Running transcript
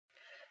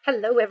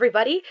Hello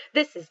everybody,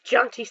 this is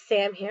Jaunty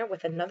Sam here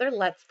with another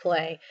Let's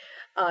Play.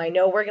 I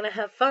know we're going to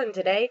have fun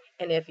today,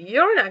 and if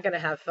you're not going to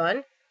have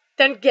fun,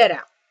 then get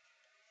out.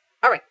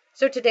 Alright,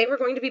 so today we're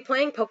going to be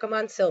playing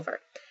Pokemon Silver.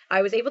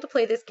 I was able to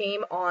play this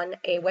game on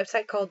a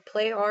website called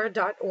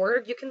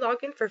playr.org. You can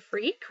log in for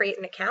free, create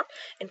an account,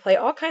 and play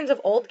all kinds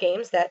of old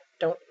games that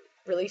don't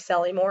really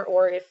sell anymore,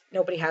 or if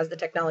nobody has the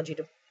technology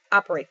to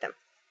operate them.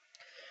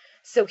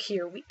 So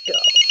here we go.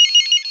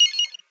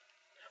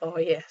 Oh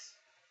yes.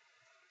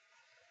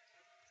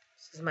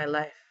 This is my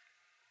life.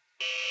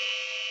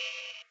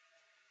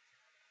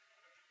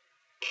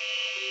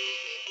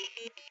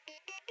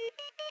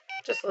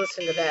 Just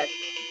listen to that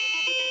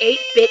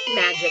 8-bit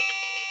magic.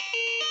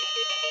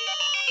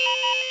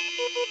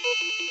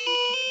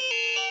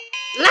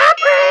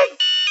 Lapras!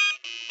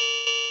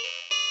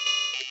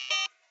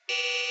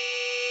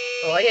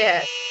 Oh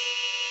yes.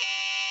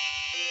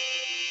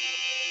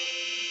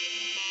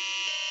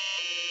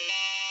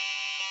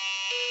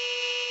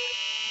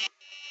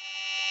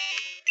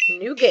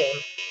 New game.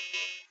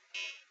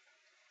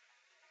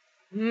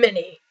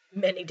 Many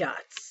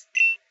dots.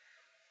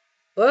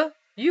 Well,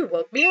 you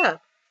woke me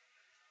up.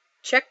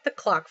 Check the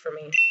clock for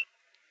me.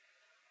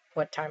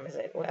 What time is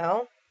it?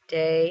 Well,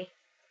 day.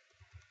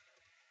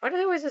 Why do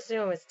they always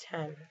assume it's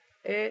 10?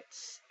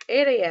 It's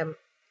 8 a.m.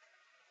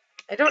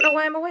 I don't know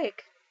why I'm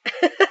awake.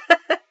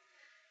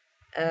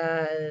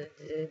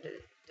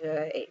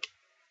 8.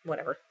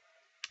 Whatever.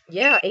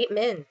 Yeah, 8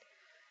 men.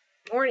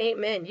 More than 8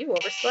 men. You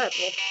overslept.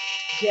 Well,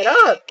 get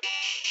up.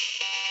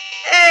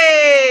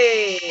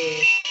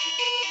 Hey!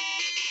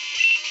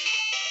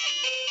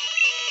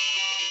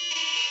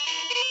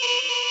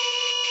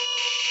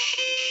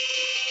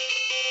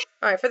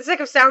 Alright, for the sake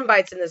of sound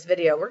bites in this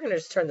video, we're going to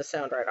just turn the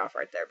sound right off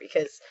right there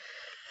because...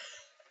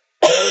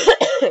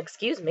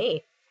 excuse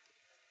me.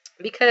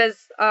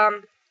 Because,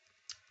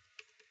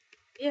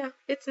 yeah,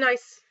 it's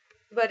nice,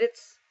 but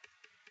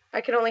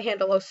I can only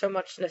handle so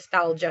much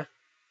nostalgia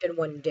in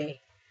one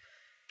day.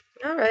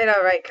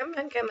 Alright, come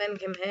on.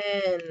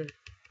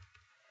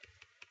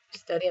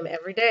 Study them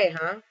every day,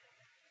 huh?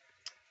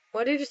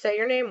 What did you say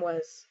your name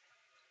was?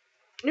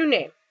 New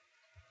name.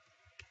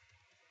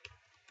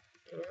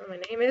 Well, my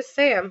name is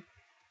Sam.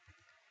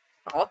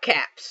 All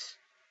caps.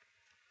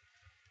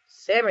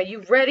 Sam, are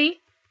you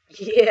ready?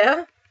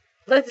 Yeah.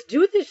 Let's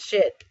do this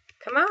shit.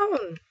 Come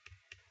on.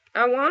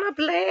 I wanna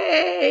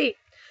play.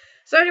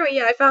 So anyway,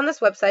 yeah, I found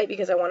this website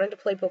because I wanted to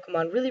play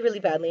Pokemon really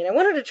badly, and I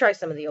wanted to try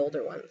some of the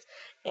older ones.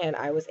 And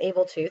I was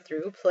able to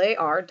through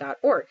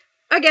playr.org.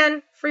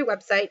 Again, free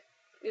website.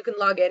 You can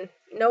log in.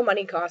 No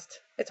money cost.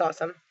 It's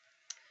awesome.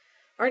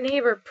 Our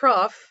neighbor,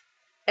 Prof.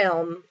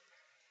 Elm.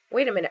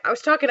 Wait a minute. I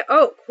was talking to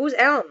Oak. Who's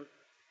Elm?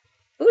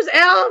 Who's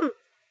Elm?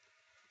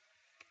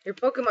 Your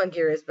Pokemon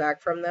gear is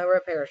back from the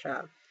repair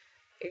shop.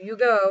 Here you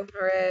go.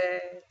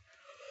 Hooray.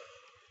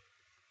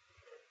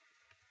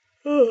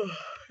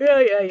 Yeah,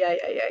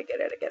 I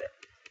get it.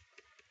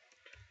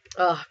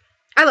 Ugh,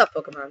 I love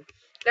Pokemon.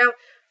 Now,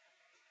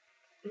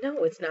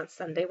 no, it's not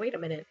Sunday. Wait a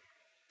minute.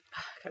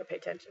 Gotta pay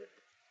attention.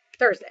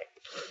 Thursday.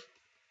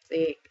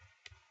 See.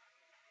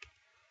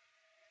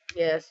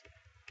 Yes.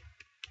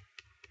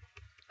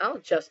 I'll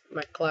adjust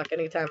my clock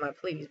anytime I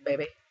please,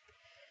 baby.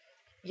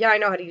 Yeah, I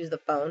know how to use the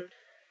phone.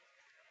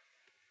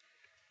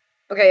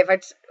 Okay,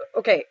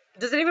 okay,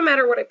 does it even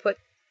matter what I put?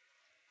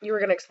 You were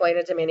gonna explain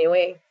it to me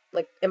anyway.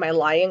 Like, am I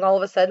lying all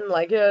of a sudden?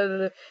 Like,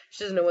 yeah,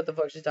 she doesn't know what the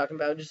fuck she's talking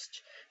about.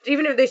 Just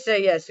even if they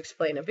say yes,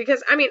 explain it.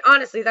 Because, I mean,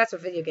 honestly, that's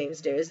what video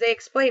games do, is they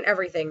explain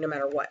everything no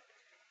matter what.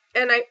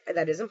 And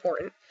that is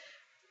important.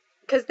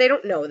 Because they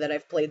don't know that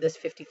I've played this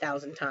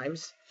 50,000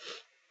 times.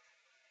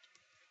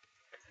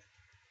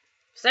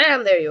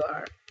 Sam, there you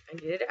are. I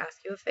needed to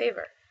ask you a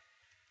favor.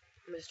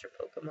 Mr.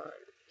 Pokemon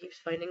keeps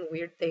finding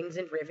weird things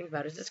and raving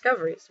about his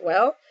discoveries.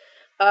 Well,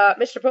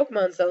 Mr.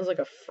 Pokemon sounds like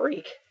a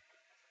freak.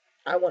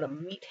 I want to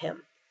meet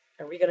him.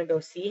 Are we going to go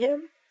see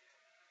him?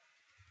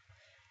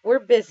 We're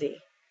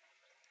busy.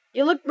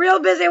 You looked real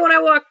busy when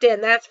I walked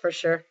in, that's for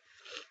sure.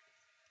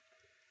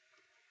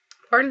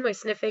 Pardon my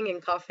sniffing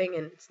and coughing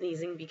and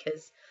sneezing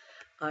because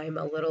I'm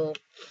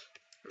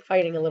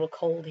fighting a little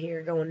cold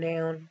here going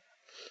down.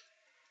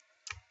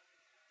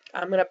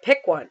 I'm going to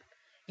pick one.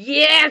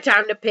 Yeah,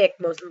 time to pick.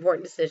 Most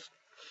important decision.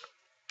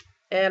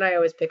 And I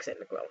always pick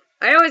Cyndaquil.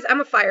 I'm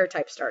a fire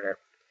type starter.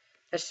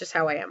 That's just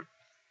how I am.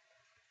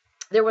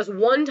 There was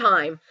one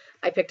time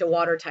I picked a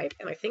water type,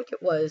 and I think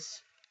it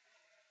was,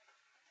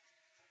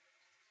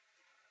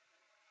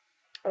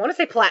 I want to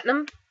say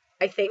Platinum,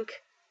 I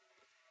think.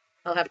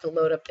 I'll have to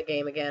load up the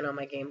game again on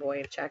my Game Boy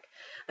and check.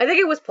 I think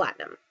it was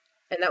Platinum,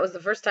 and that was the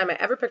first time I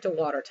ever picked a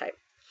water type.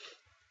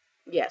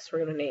 Yes,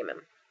 we're going to name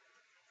him.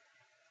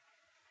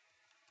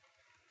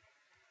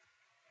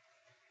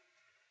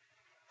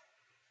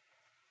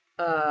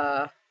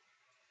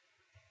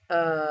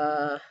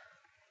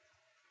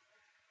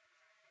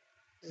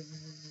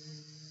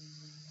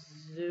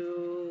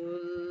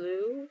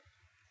 Zulu?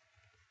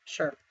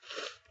 Sure.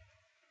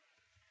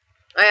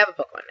 I have a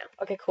Pokemon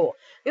now. Okay, cool.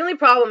 The only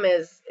problem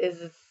is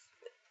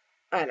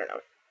I don't know.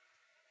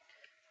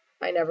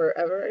 I never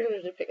ever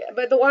usually pick it.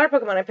 But the water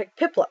Pokemon, I picked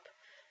Piplup.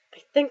 I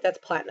think that's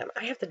platinum.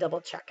 I have to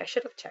double check. I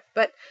should have checked.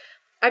 But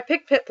I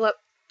picked Piplup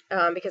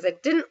because I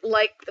didn't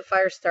like the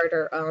fire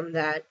starter on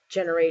that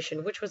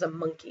generation, which was a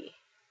monkey.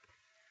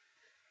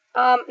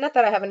 Not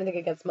that I have anything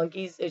against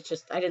monkeys. It's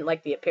just I didn't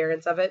like the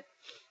appearance of it.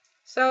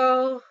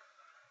 So,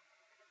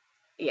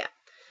 yeah.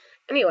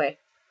 Anyway,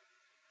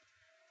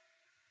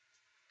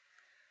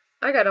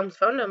 I got his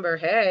phone number.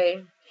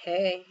 Hey,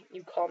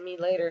 you call me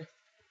later.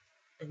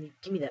 And you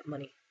give me that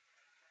money.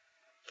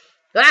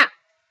 Ah!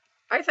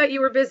 I thought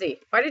you were busy.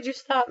 Why did you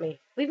stop me?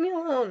 Leave me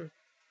alone.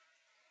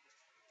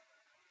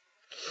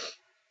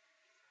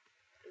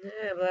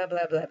 Blah, blah,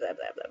 blah, blah, blah,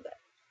 blah, blah.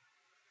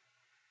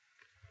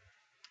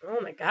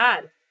 Oh my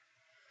god.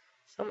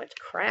 So much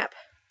crap.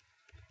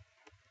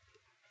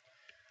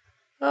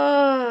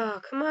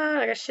 Oh, come on.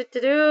 I got shit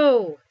to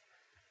do.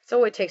 It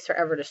always takes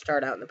forever to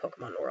start out in the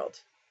Pokemon world.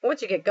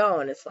 Once you get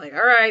going, it's like,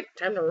 alright,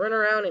 time to run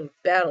around and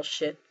battle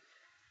shit.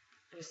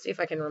 Let's see if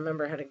I can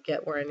remember how to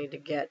get where I need to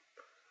get.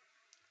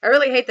 I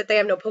really hate that they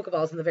have no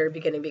Pokeballs in the very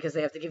beginning because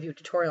they have to give you a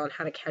tutorial on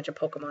how to catch a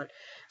Pokemon.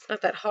 It's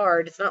not that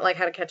hard. It's not like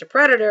how to catch a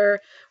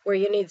Predator, where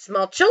you need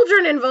small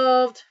children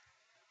involved.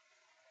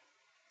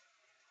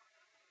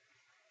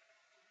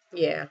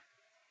 Yeah.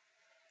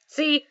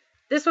 See,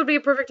 this would be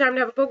a perfect time to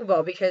have a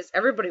Pokeball because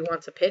everybody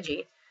wants a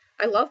Pidgey.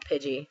 I love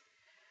Pidgey.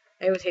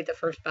 I always hate the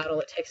first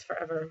battle. It takes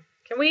forever.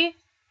 Can we?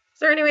 Is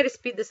there any way to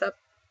speed this up?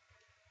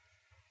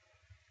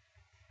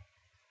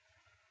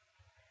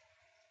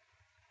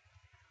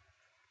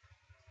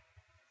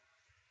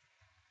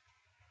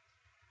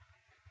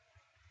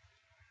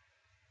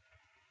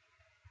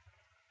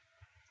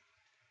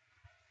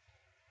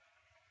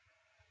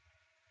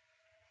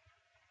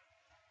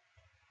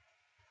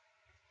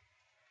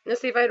 Let's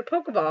see, if I had a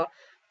Pokeball,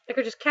 I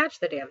could just catch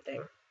the damn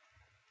thing.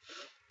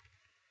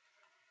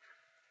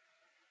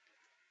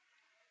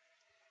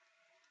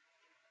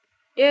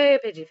 Yay,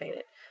 Pidgey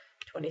fainted.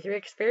 23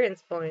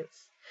 experience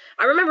points.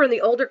 I remember in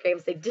the older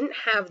games, they didn't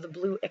have the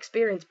blue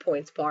experience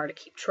points bar to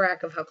keep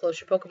track of how close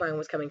your Pokemon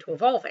was coming to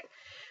evolving.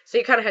 So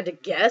you kind of had to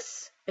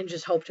guess and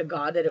just hope to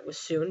God that it was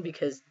soon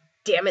because,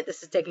 damn it,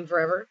 this is taking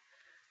forever.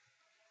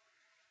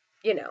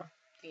 You know,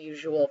 the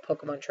usual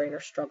Pokemon trainer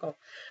struggle.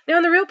 Now,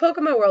 in the real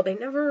Pokemon world, they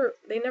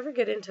never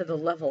get into the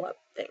level up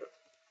thing,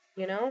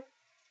 you know?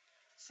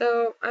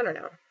 So, I don't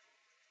know.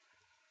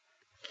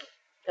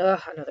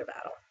 Ugh, another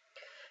battle.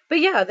 But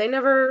yeah, they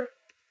never,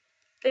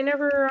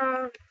 never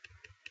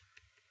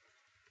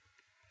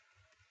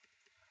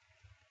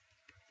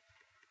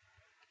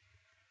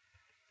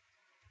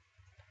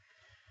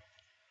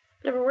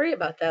worry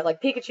about that.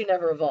 Like, Pikachu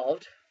never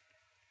evolved.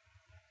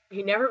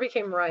 He never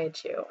became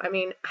Raichu. I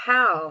mean,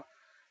 how?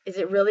 Is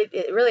it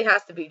really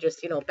has to be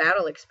just,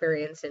 battle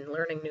experience and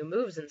learning new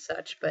moves and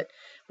such. But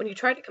when you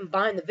try to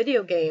combine the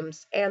video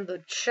games and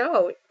the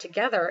show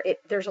together,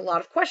 there's a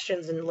lot of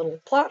questions and little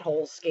plot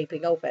holes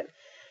gaping open,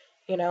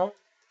 you know?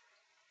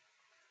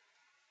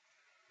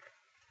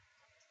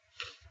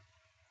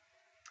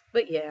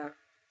 But yeah,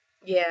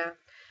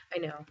 I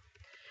know.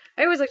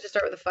 I always like to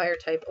start with a fire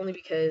type only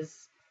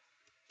because,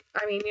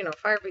 I mean,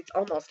 fire beats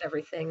almost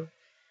everything.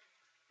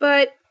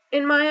 But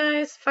in my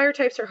eyes, fire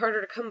types are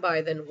harder to come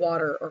by than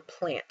water or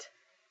plant.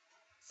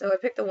 So I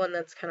picked the one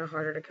that's kind of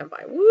harder to come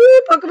by.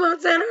 Woo!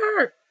 Pokemon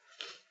Center!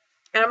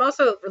 And I'm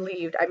also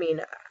relieved. I mean,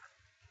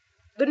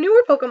 the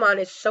newer Pokemon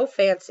is so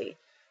fancy.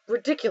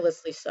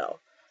 Ridiculously so.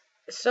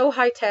 It's so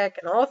high-tech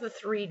and all the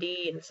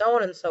 3D and so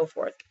on and so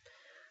forth.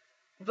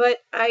 But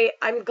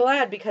I'm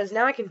glad because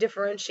now I can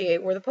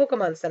differentiate where the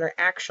Pokemon Center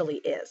actually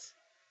is.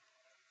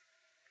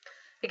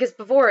 Because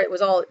before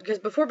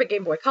Big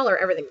Game Boy Color,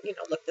 everything,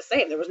 looked the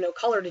same. There was no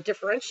color to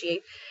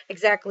differentiate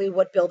exactly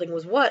what building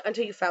was what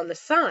until you found the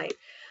sign.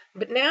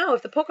 But now,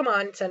 if the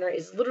Pokemon Center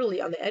is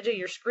literally on the edge of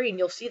your screen,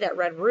 you'll see that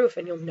red roof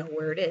and you'll know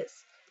where it is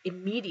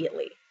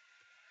immediately.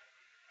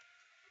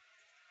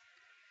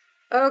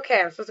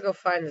 Okay, I'm supposed to go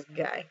find this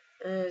guy.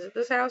 Is it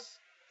this house?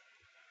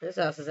 This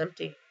house is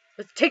empty.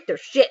 Let's take their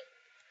shit.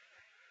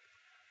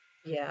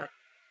 Yeah.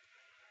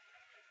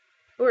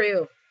 Who are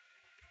you?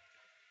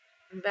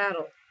 In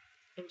battle.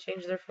 And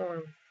change their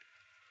form.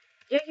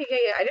 Yeah.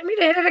 I didn't mean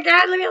to hit it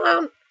again. Leave me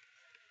alone.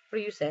 What are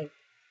you saying?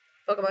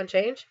 Pokemon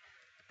change?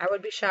 I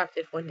would be shocked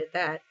if one did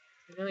that.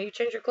 You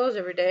change your clothes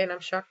every day, and I'm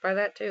shocked by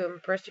that, too. I'm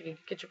impressed you could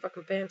get your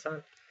fucking pants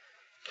on.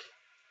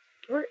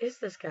 Where is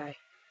this guy?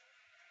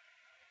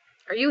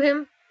 Are you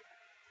him?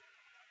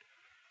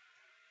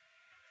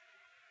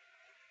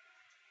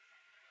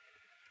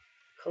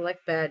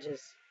 Collect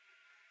badges.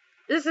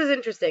 This is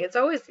interesting. It's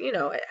always,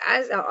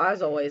 as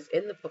always,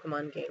 in the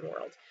Pokemon game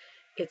world,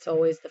 it's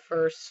always the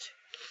first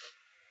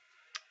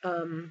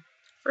town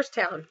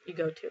you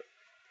go to.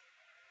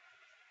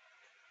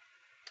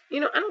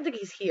 I don't think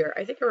he's here.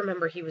 I think I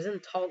remember he was in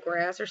tall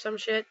grass or some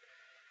shit.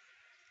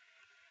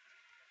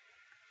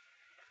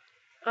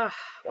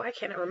 Why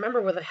can't I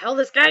remember where the hell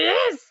this guy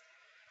is?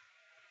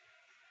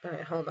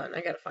 Alright, hold on.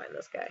 I gotta find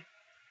this guy.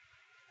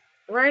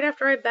 Right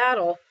after I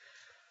battle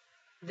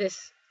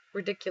this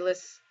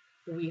ridiculous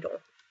Weedle.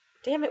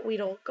 Damn it,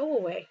 Weedle. Go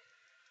away.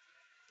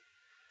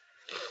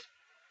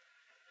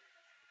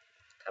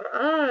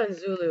 on,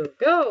 Zulu.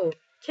 Go.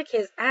 Kick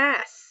his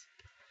ass.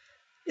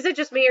 Is it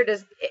just me, or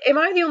am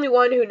I the only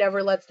one who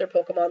never lets their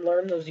Pokemon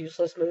learn those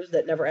useless moves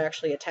that never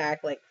actually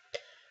attack, like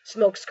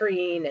Smoke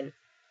Screen and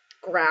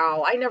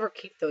Growl? I never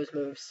keep those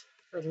moves.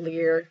 Or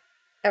Leer.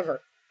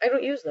 Ever. I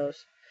don't use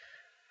those.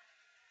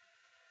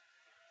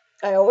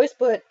 I always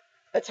put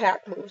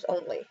attack moves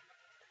only.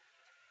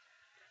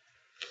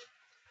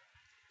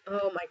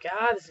 Oh my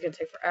god, this is gonna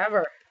take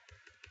forever.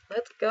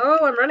 Let's go.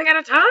 I'm running out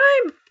of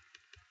time.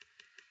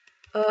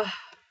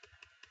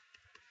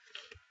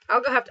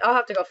 I'll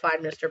have to go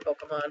find Mr.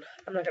 Pokemon.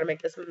 I'm not gonna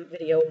make this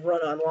video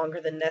run on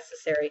longer than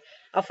necessary.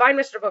 I'll find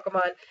Mr.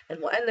 Pokemon and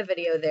we'll end the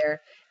video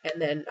there.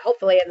 And then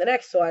hopefully in the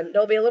next one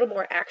there'll be a little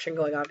more action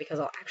going on because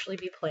I'll actually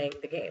be playing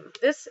the game.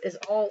 This is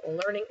all a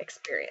learning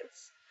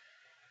experience.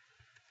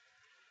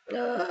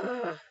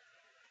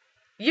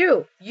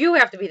 You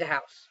have to be the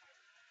house.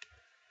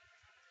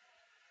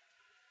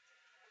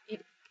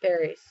 Eat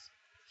berries.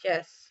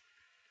 Yes.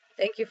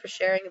 Thank you for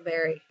sharing a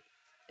berry.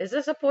 Is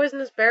this a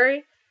poisonous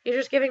berry? You're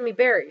just giving me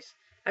berries.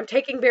 I'm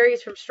taking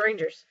berries from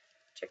strangers.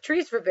 Check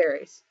trees for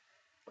berries.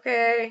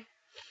 Okay.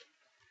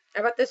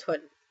 How about this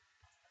one?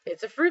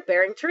 It's a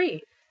fruit-bearing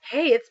tree.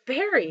 Hey, it's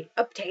Berry.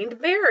 Obtained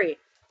berry.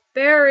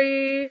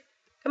 Berry.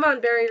 Come on,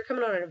 Berry. You're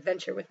coming on an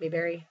adventure with me,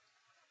 Berry.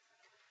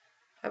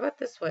 How about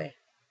this way?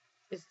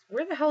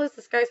 Where the hell is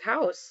this guy's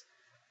house?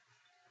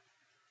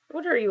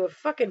 What are you, a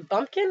fucking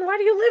bumpkin? Why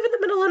do you live in the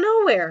middle of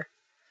nowhere?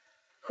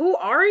 Who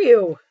are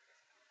you?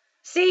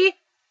 See?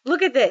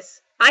 Look at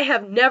this. I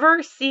have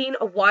never seen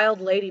a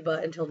wild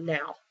ladybug until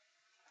now.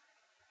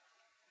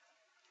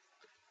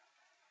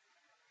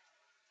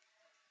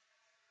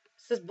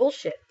 This is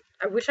bullshit.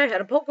 I wish I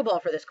had a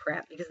Pokeball for this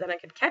crap, because then I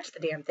could catch the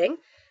damn thing,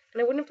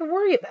 and I wouldn't have to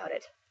worry about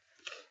it.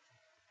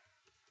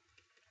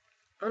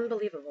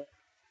 Unbelievable.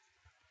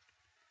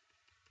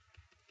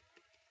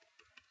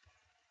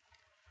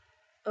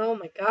 Oh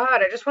my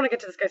god, I just want to get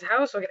to this guy's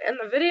house so I can end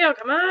the video.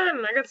 Come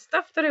on, I got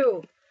stuff to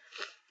do.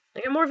 I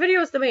got more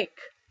videos to make.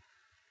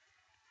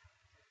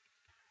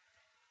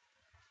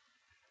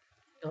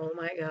 Oh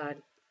my god.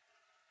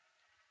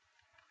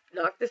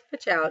 Knock this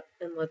bitch out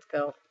and let's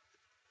go.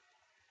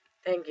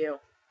 Thank you.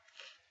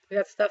 We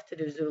got stuff to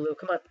do, Zulu.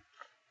 Come on.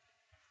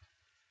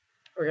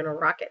 We're gonna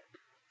rock it.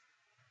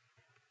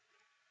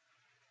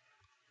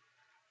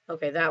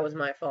 Okay, that was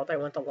my fault. I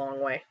went the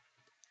long way.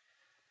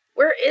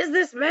 Where is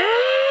this man?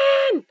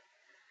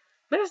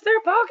 Mr.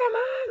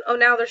 Pokemon! Oh,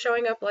 now they're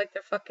showing up like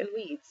they're fucking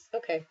weeds.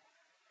 Okay.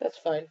 That's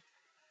fine.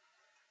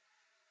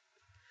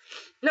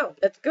 No,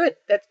 that's good.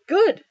 That's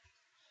good.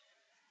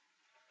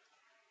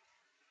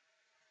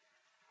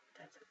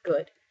 That's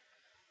good.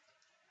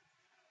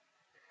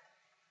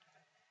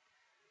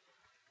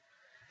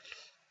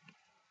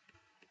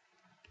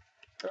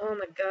 Oh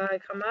my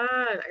god, come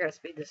on. I gotta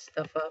speed this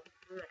stuff up.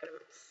 I'm not gonna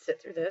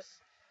sit through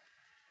this.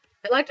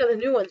 I liked on the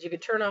new ones you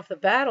could turn off the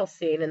battle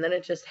scene and then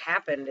it just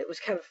happened. It was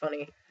kind of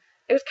funny.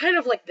 It was kind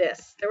of like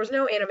this. There was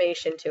no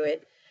animation to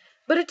it.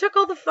 But it took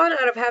all the fun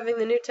out of having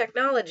the new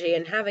technology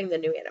and having the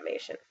new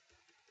animation.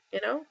 You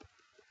know?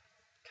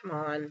 Come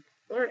on.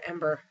 Learn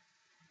Ember.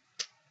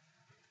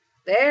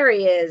 There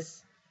he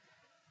is.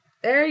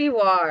 There you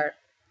are.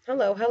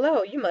 Hello,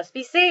 hello. You must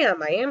be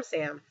Sam. I am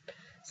Sam.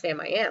 Sam,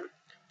 I am.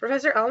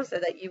 Professor Elm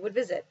said that you would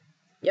visit.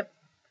 Yep.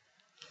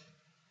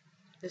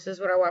 This is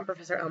what I want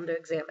Professor Elm to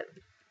examine.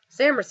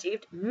 Sam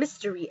received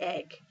mystery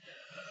egg.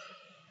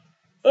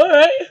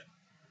 Alright.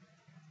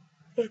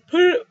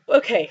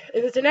 Okay,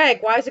 if it's an egg,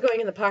 why is it going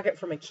in the pocket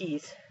for my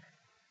keys?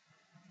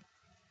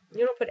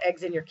 You don't put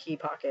eggs in your key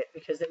pocket,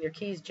 because then your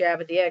keys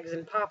jab at the eggs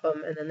and pop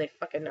them, and then they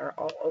fucking are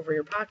all over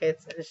your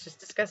pockets, and it's just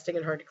disgusting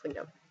and hard to clean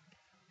up.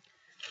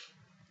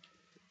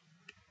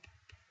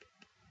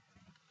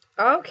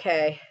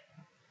 Okay.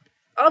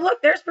 Oh,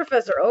 look, there's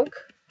Professor Oak.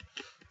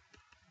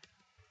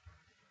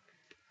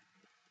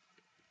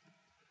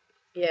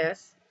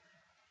 Yes.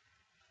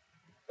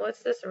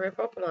 What's this? A rare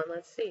Pokemon.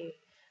 Let's see.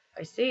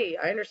 I see.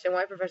 I understand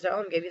why Professor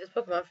Elm gave you this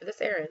Pokemon for this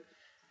errand.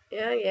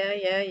 Yeah.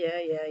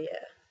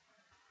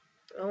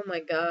 Oh my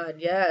god,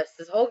 yes.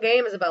 This whole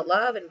game is about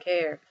love and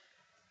care.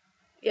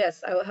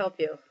 Yes, I will help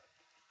you.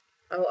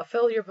 I will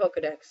fill your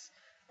Pokedex.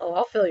 Oh,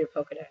 I'll fill your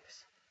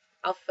Pokedex.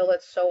 I'll fill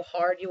it so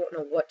hard you won't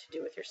know what to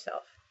do with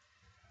yourself.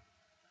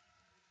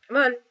 Come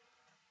on.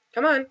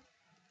 Come on.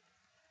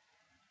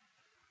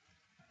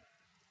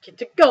 Get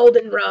to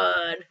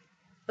Goldenrod.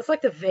 That's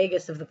like the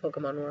Vegas of the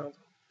Pokemon world.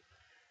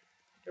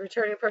 You're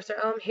returning Professor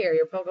Elm here.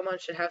 Your Pokemon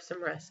should have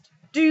some rest.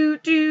 Do.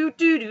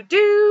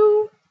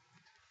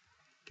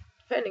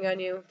 Depending on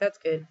you. That's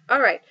good.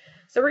 Alright.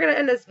 So we're going to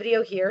end this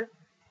video here.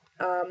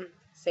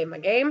 Save my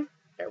game.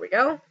 There we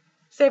go.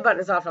 Save button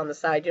is off on the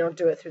side. You don't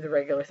do it through the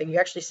regular thing. You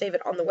actually save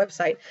it on the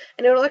website.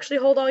 And it'll actually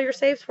hold all your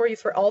saves for you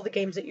for all the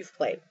games that you've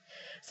played.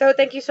 So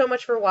thank you so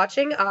much for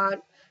watching.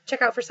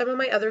 Check out for some of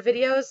my other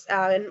videos.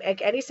 And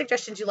make any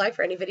suggestions you like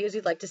for any videos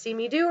you'd like to see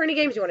me do. Or any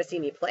games you want to see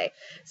me play.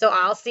 So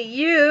I'll see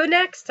you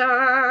next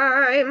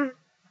time.